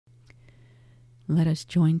Let us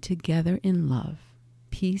join together in love,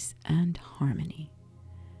 peace, and harmony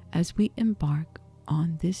as we embark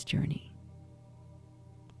on this journey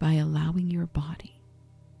by allowing your body,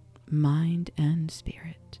 mind, and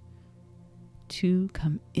spirit to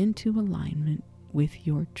come into alignment with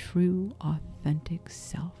your true, authentic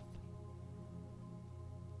self,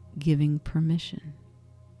 giving permission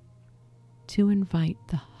to invite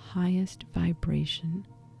the highest vibration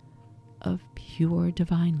of pure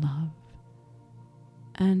divine love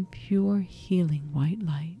and pure healing white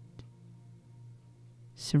light,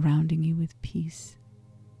 surrounding you with peace,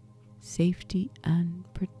 safety, and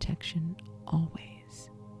protection always.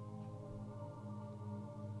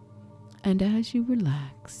 And as you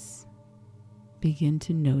relax, begin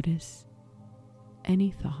to notice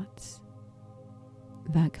any thoughts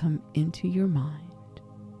that come into your mind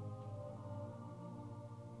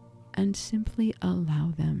and simply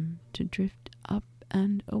allow them to drift up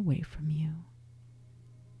and away from you,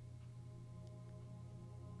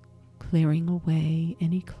 clearing away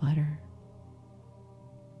any clutter,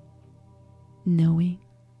 knowing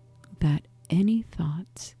that any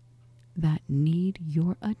thoughts that need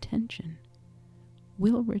your attention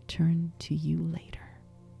will return to you later.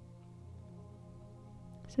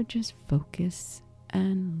 So just focus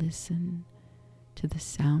and listen to the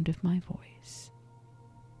sound of my voice,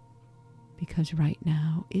 because right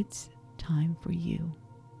now it's time for you.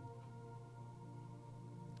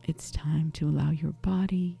 It's time to allow your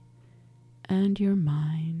body and your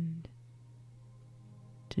mind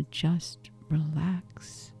to just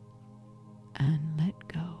relax and let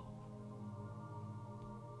go,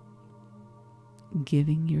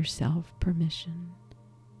 giving yourself permission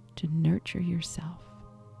to nurture yourself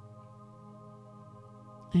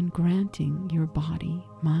and granting your body,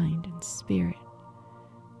 mind, and spirit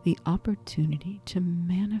the opportunity to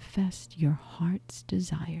manifest your heart's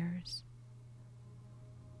desires,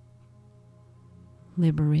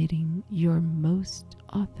 liberating your most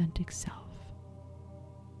authentic self,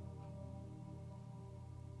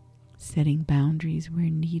 setting boundaries where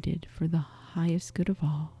needed for the highest good of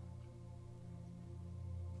all,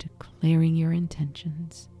 declaring your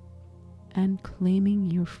intentions, and claiming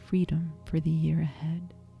your freedom for the year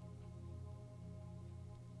ahead.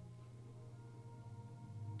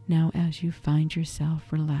 Now, as you find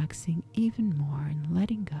yourself relaxing even more and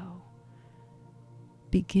letting go,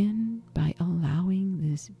 begin by allowing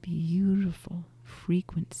this beautiful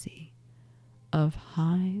frequency of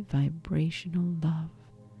high vibrational love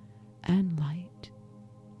and light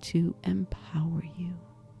to empower you.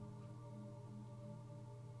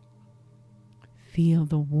 Feel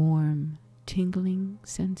the warm, tingling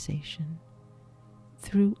sensation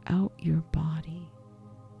throughout your body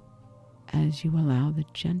as you allow the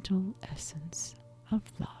gentle essence of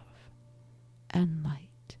love and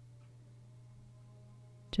light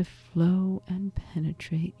to flow and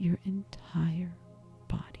penetrate your entire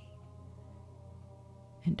body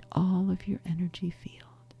and all of your energy field.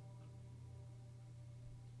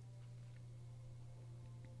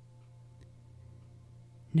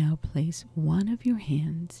 Now place one of your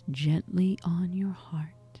hands gently on your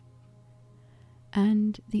heart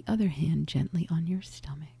and the other hand gently on your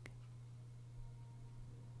stomach.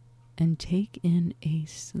 And take in a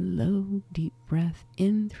slow, deep breath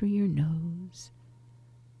in through your nose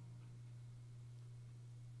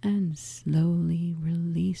and slowly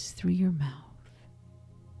release through your mouth.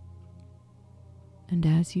 And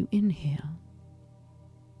as you inhale,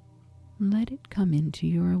 let it come into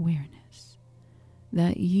your awareness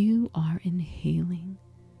that you are inhaling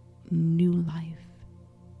new life,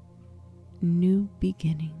 new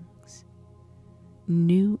beginnings,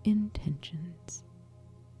 new intentions.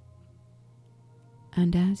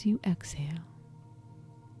 And as you exhale,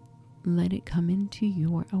 let it come into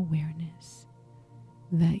your awareness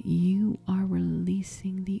that you are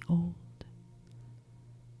releasing the old,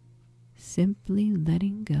 simply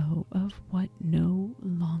letting go of what no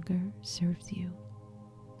longer serves you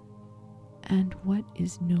and what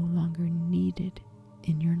is no longer needed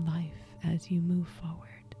in your life as you move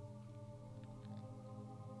forward.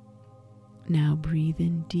 Now breathe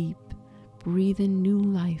in deep. Breathe in new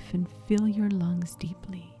life and fill your lungs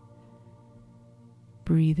deeply.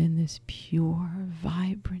 Breathe in this pure,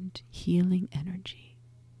 vibrant, healing energy.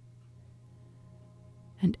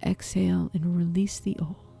 And exhale and release the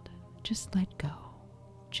old. Just let go.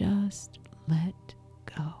 Just let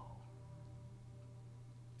go.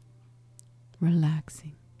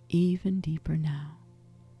 Relaxing even deeper now.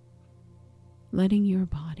 Letting your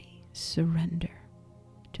body surrender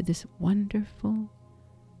to this wonderful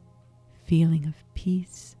feeling of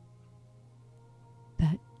peace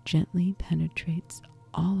that gently penetrates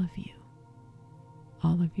all of you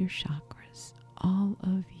all of your chakras, all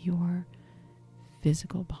of your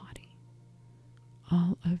physical body,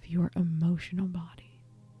 all of your emotional body,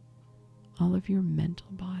 all of your mental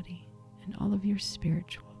body, and all of your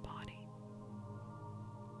spiritual body.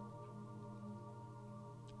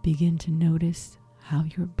 Begin to notice how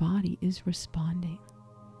your body is responding.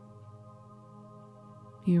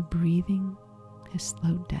 Your breathing has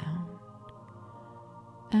slowed down,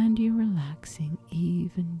 and you're relaxing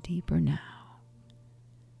even deeper now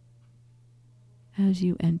as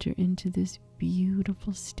you enter into this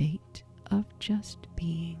beautiful state of just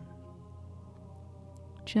being,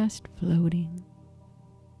 just floating,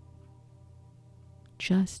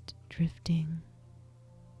 just drifting,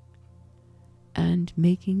 and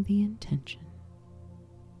making the intention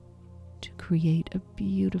to create a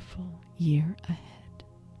beautiful year ahead.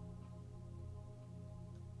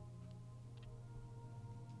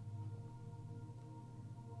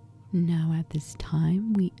 Now at this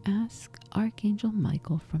time, we ask Archangel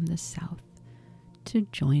Michael from the south to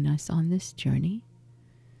join us on this journey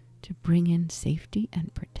to bring in safety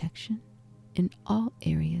and protection in all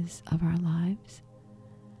areas of our lives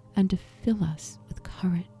and to fill us with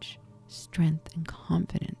courage, strength, and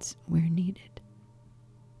confidence where needed.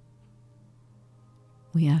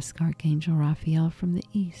 We ask Archangel Raphael from the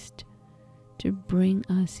east to bring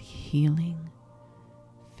us healing,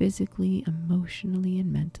 physically, emotionally,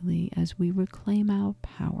 and mentally, as we reclaim our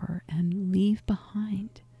power and leave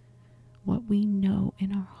behind what we know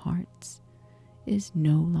in our hearts is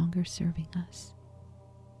no longer serving us.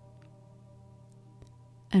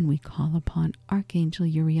 And we call upon Archangel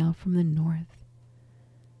Uriel from the north,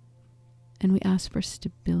 and we ask for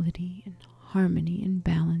stability and harmony and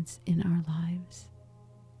balance in our lives.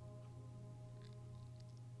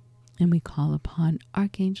 And we call upon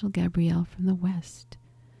Archangel Gabriel from the west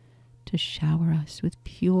to shower us with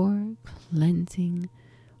pure, cleansing,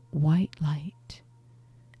 white light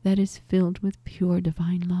that is filled with pure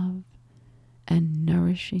divine love and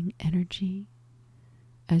nourishing energy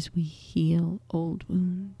as we heal old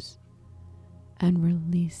wounds and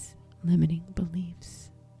release limiting beliefs.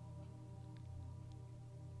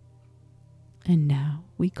 And now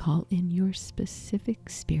we call in your specific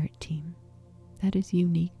spirit team that is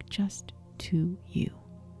unique just to you.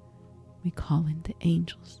 We call in the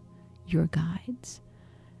angels, your guides,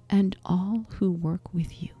 and all who work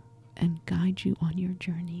with you and guide you on your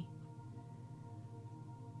journey.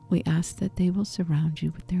 We ask that they will surround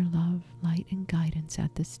you with their love, light, and guidance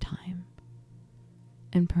at this time,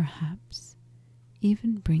 and perhaps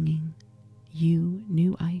even bringing you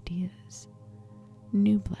new ideas,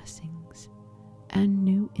 new blessings, and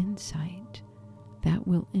new insight that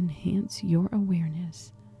will enhance your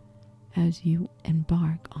awareness as you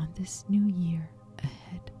embark on this new year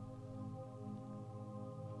ahead.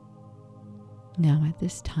 Now at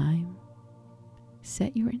this time,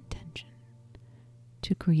 set your intention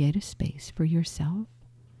to create a space for yourself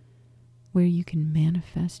where you can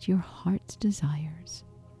manifest your heart's desires,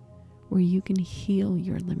 where you can heal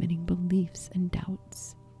your limiting beliefs and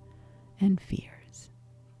doubts and fears,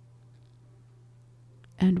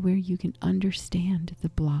 and where you can understand the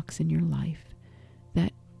blocks in your life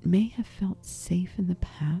that may have felt safe in the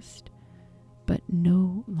past but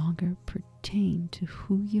no longer pertain to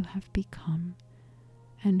who you have become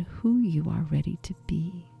and who you are ready to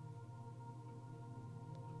be.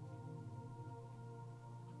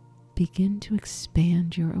 Begin to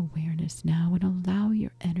expand your awareness now and allow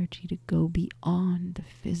your energy to go beyond the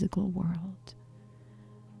physical world.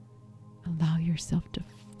 Allow yourself to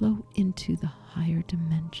float into the higher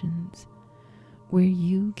dimensions where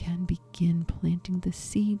you can begin planting the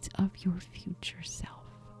seeds of your future self,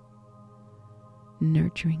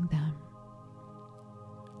 nurturing them,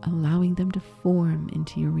 allowing them to form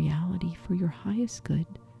into your reality for your highest good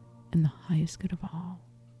and the highest good of all.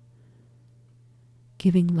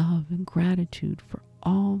 Giving love and gratitude for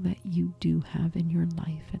all that you do have in your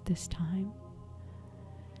life at this time,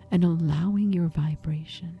 and allowing your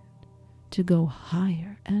vibration to go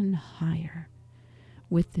higher and higher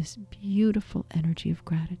with this beautiful energy of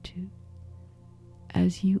gratitude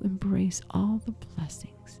as you embrace all the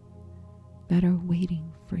blessings that are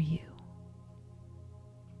waiting for you.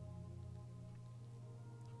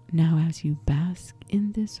 Now, as you bask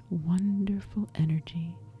in this wonderful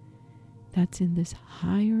energy that's in this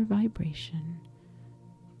higher vibration,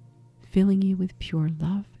 filling you with pure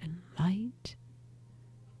love and light,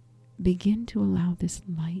 begin to allow this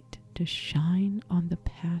light to shine on the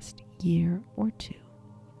past year or two,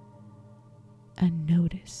 and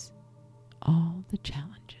notice all the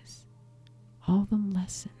challenges, all the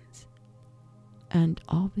lessons, and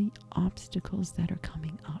all the obstacles that are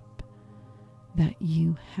coming up that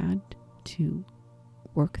you had to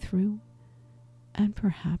work through and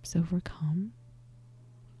perhaps overcome.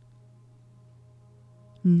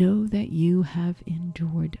 Know that you have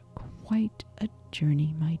endured quite a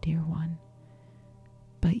journey, my dear one,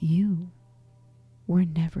 but you were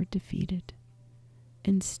never defeated.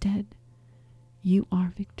 Instead, you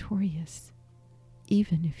are victorious,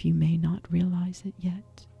 even if you may not realize it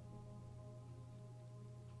yet.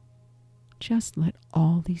 Just let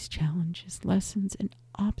all these challenges, lessons, and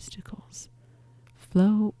obstacles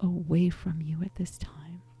flow away from you at this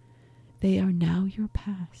time. They are now your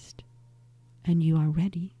past, and you are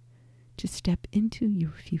ready to step into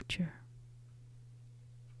your future.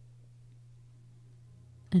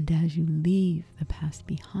 And as you leave the past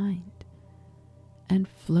behind and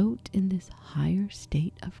float in this higher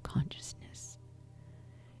state of consciousness,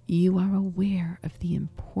 you are aware of the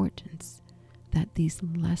importance that these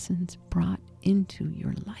lessons brought into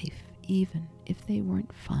your life, even if they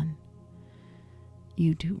weren't fun.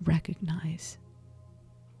 You do recognize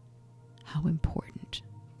how important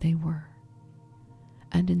they were.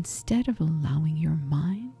 And instead of allowing your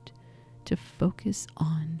mind to focus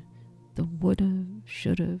on the would've,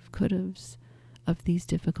 should've, could'ves of these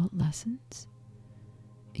difficult lessons,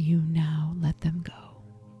 you now let them go.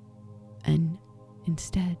 And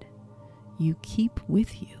instead, you keep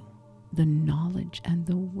with you the knowledge and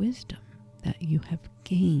the wisdom that you have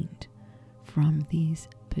gained from these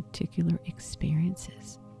particular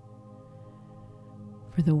experiences.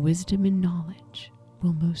 For the wisdom and knowledge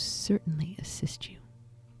will most certainly assist you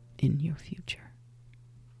in your future.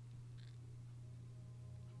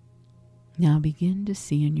 Now begin to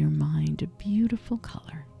see in your mind a beautiful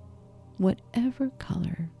color, whatever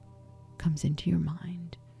color comes into your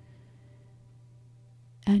mind.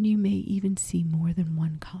 And you may even see more than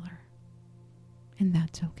one color, and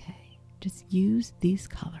that's okay. Just use these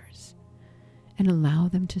colors and allow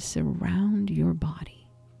them to surround your body,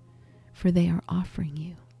 for they are offering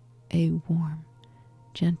you a warm,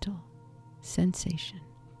 gentle sensation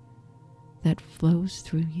that flows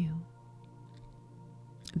through you,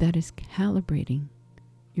 that is calibrating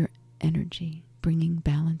your energy, bringing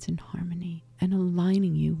balance and harmony, and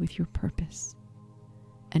aligning you with your purpose,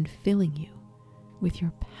 and filling you with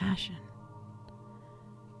your passion,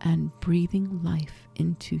 and breathing life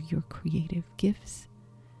into your creative gifts,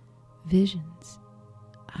 visions,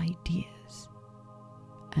 ideas,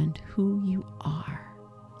 and who you are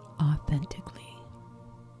authentically.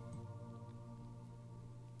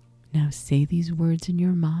 Now say these words in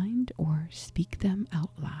your mind or speak them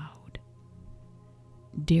out loud.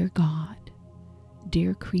 Dear God,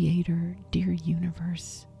 dear Creator, dear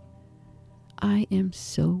Universe, I am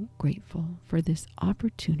so grateful for this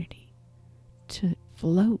opportunity to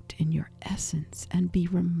float in your essence and be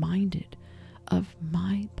reminded of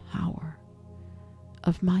my power,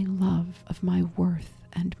 of my love, of my worth,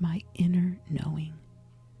 and my inner knowing.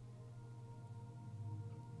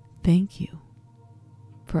 Thank you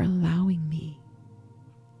for allowing me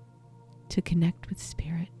to connect with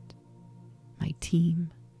Spirit, my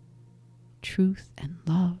team, truth, and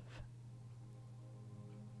love.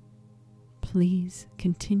 Please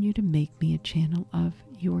continue to make me a channel of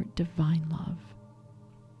your divine love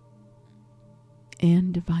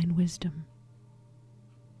and divine wisdom.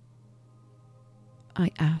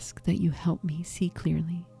 I ask that you help me see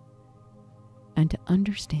clearly and to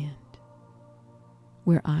understand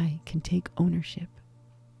where I can take ownership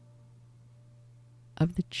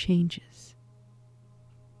of the changes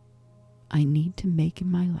I need to make in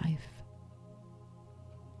my life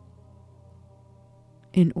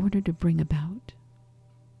in order to bring about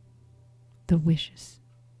the wishes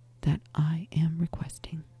that I am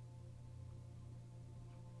requesting.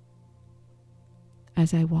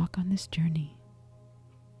 As I walk on this journey,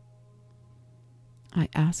 I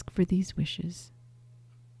ask for these wishes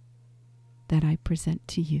that I present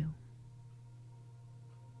to you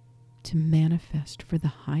to manifest for the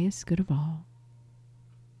highest good of all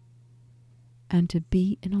and to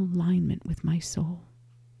be in alignment with my soul.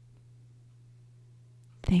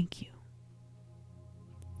 Thank you.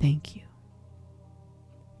 Thank you.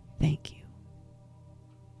 Thank you.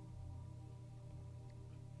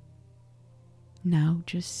 Now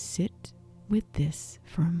just sit with this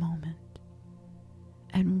for a moment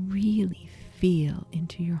and really feel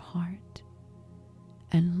into your heart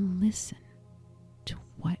and listen to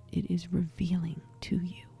what it is revealing to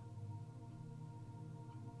you.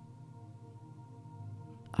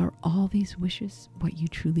 Are all these wishes what you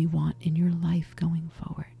truly want in your life going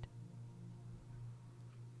forward?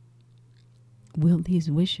 Will these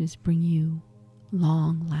wishes bring you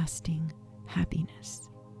long-lasting happiness,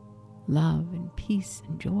 love, and peace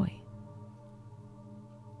and joy?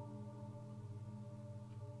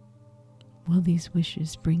 Will these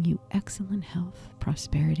wishes bring you excellent health,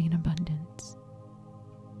 prosperity, and abundance?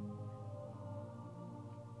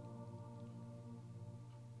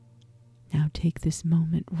 Now take this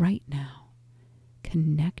moment right now.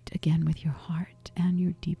 Connect again with your heart and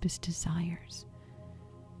your deepest desires.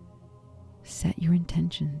 Set your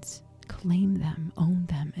intentions, claim them, own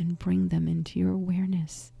them, and bring them into your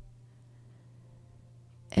awareness.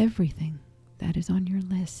 Everything that is on your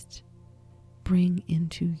list, bring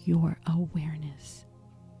into your awareness.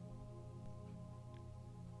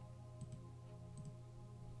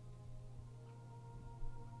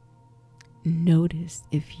 Notice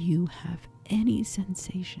if you have any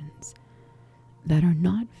sensations that are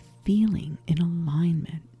not feeling in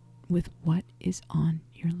alignment with what is on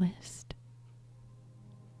your list.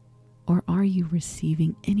 Or are you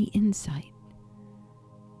receiving any insight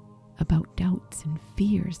about doubts and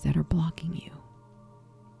fears that are blocking you?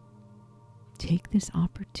 Take this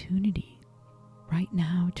opportunity right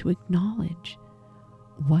now to acknowledge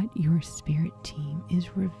what your spirit team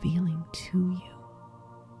is revealing to you.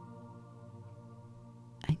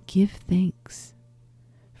 And give thanks,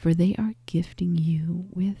 for they are gifting you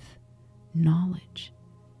with knowledge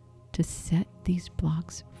to set these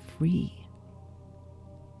blocks free.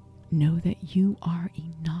 Know that you are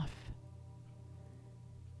enough.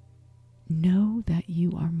 Know that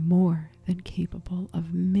you are more than capable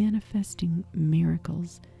of manifesting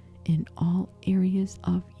miracles in all areas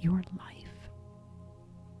of your life.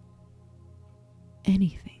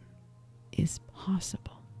 Anything is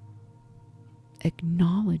possible.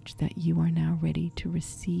 Acknowledge that you are now ready to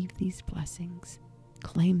receive these blessings.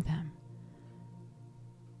 Claim them.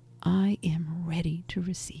 I am ready to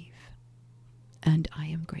receive, and I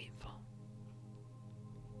am grateful.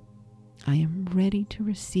 I am ready to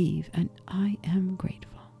receive, and I am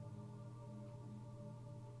grateful.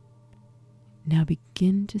 Now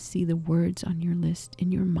begin to see the words on your list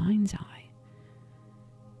in your mind's eye,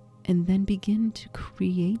 and then begin to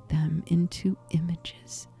create them into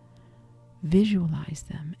images. Visualize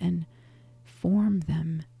them and form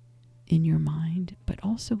them in your mind, but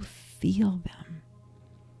also feel them.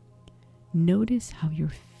 Notice how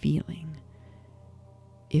you're feeling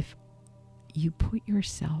if you put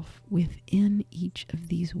yourself within each of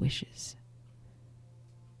these wishes.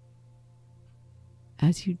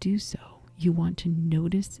 As you do so, you want to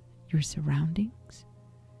notice your surroundings.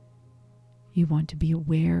 You want to be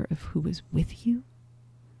aware of who is with you.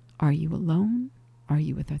 Are you alone? Are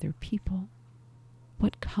you with other people?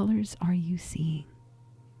 What colors are you seeing?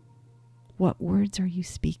 What words are you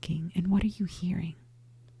speaking? And what are you hearing?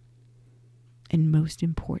 And most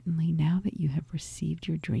importantly, now that you have received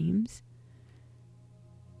your dreams,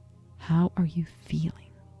 how are you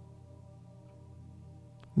feeling?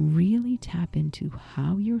 Really tap into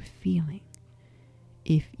how you're feeling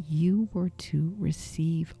if you were to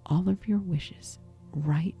receive all of your wishes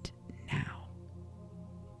right now.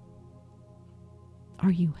 Are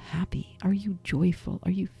you happy? Are you joyful? Are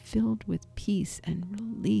you filled with peace and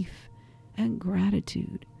relief and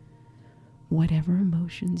gratitude? Whatever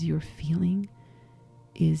emotions you're feeling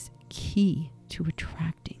is key to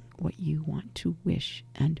attracting what you want to wish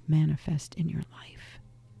and manifest in your life.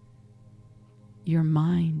 Your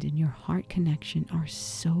mind and your heart connection are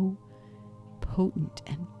so potent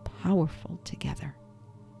and powerful together.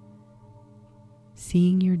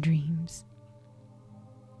 Seeing your dreams,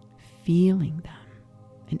 feeling them,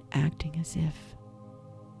 and acting as if.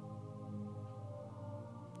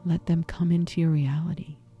 Let them come into your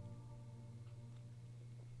reality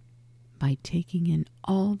by taking in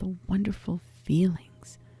all the wonderful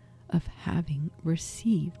feelings of having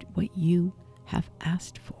received what you have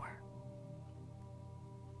asked for.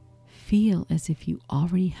 Feel as if you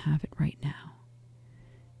already have it right now.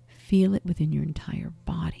 Feel it within your entire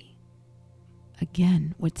body.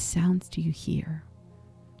 Again, what sounds do you hear?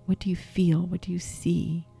 What do you feel? What do you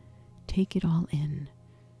see? Take it all in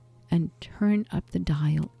and turn up the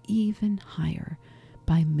dial even higher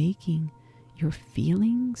by making your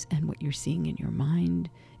feelings and what you're seeing in your mind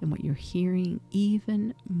and what you're hearing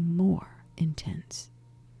even more intense.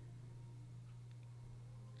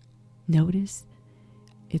 Notice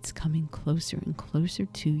it's coming closer and closer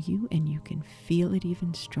to you, and you can feel it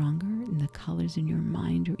even stronger, and the colors in your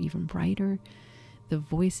mind are even brighter. The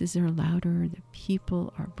voices are louder, the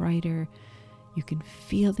people are brighter. You can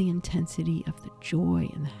feel the intensity of the joy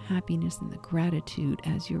and the happiness and the gratitude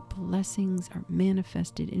as your blessings are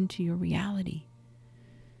manifested into your reality.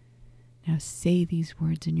 Now say these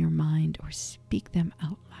words in your mind or speak them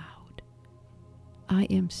out loud. I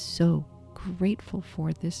am so grateful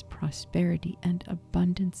for this prosperity and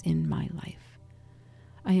abundance in my life.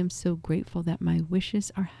 I am so grateful that my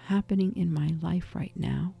wishes are happening in my life right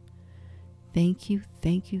now. Thank you,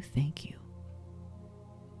 thank you, thank you.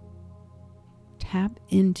 Tap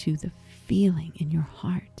into the feeling in your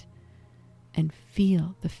heart and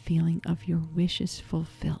feel the feeling of your wishes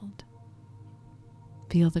fulfilled.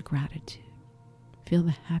 Feel the gratitude. Feel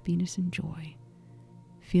the happiness and joy.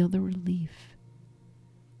 Feel the relief.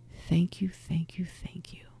 Thank you, thank you,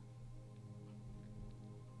 thank you.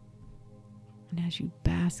 And as you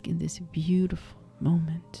bask in this beautiful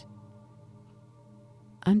moment,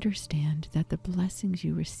 understand that the blessings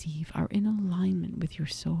you receive are in alignment with your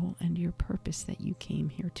soul and your purpose that you came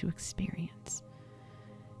here to experience.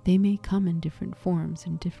 They may come in different forms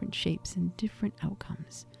and different shapes and different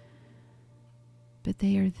outcomes, but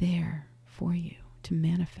they are there for you to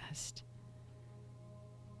manifest.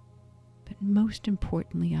 But most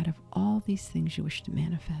importantly, out of all these things you wish to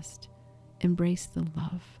manifest, embrace the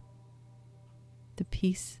love, the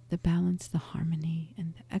peace, the balance, the harmony,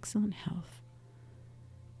 and the excellent health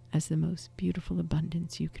as the most beautiful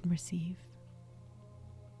abundance you can receive.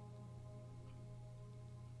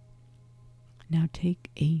 Now take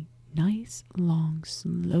a nice, long,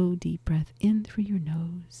 slow, deep breath in through your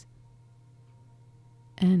nose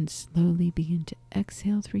and slowly begin to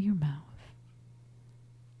exhale through your mouth,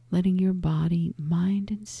 letting your body,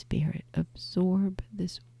 mind, and spirit absorb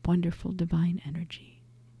this wonderful divine energy.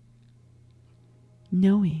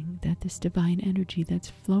 Knowing that this divine energy that's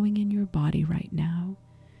flowing in your body right now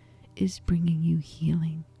is bringing you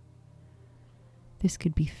healing. This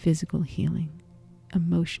could be physical healing,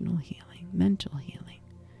 emotional healing, mental healing,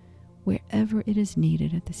 wherever it is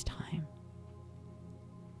needed at this time.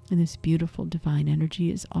 And this beautiful divine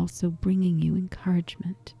energy is also bringing you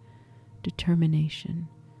encouragement, determination,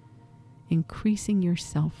 increasing your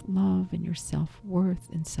self-love and your self-worth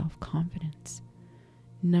and self-confidence,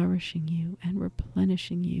 nourishing you and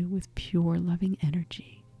replenishing you with pure loving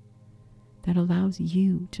energy that allows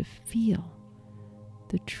you to feel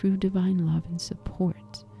the true divine love and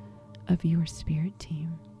support of your spirit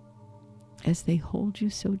team as they hold you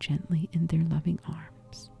so gently in their loving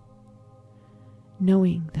arms,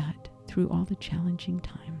 knowing that through all the challenging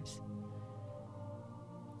times,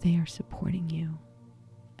 they are supporting you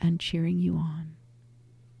and cheering you on,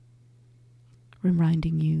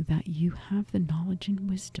 reminding you that you have the knowledge and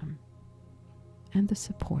wisdom and the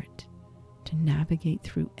support to navigate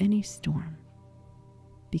through any storm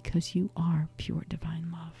because you are pure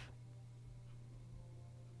divine love.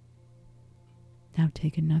 Now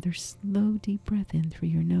take another slow, deep breath in through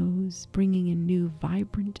your nose, bringing in new,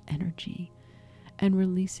 vibrant energy and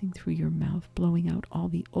releasing through your mouth, blowing out all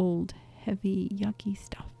the old, heavy, yucky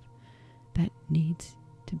stuff that needs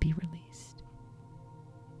to be released.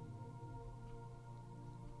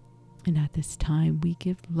 And at this time, we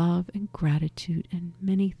give love and gratitude and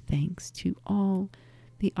many thanks to all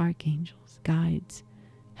the archangels, guides,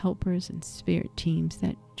 helpers, and spirit teams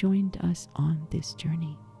that joined us on this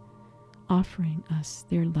journey, offering us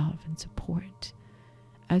their love and support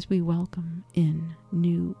as we welcome in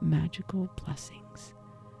new magical blessings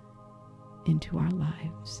into our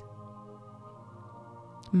lives.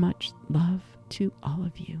 Much love to all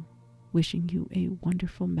of you, wishing you a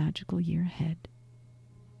wonderful magical year ahead.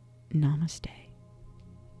 Namaste.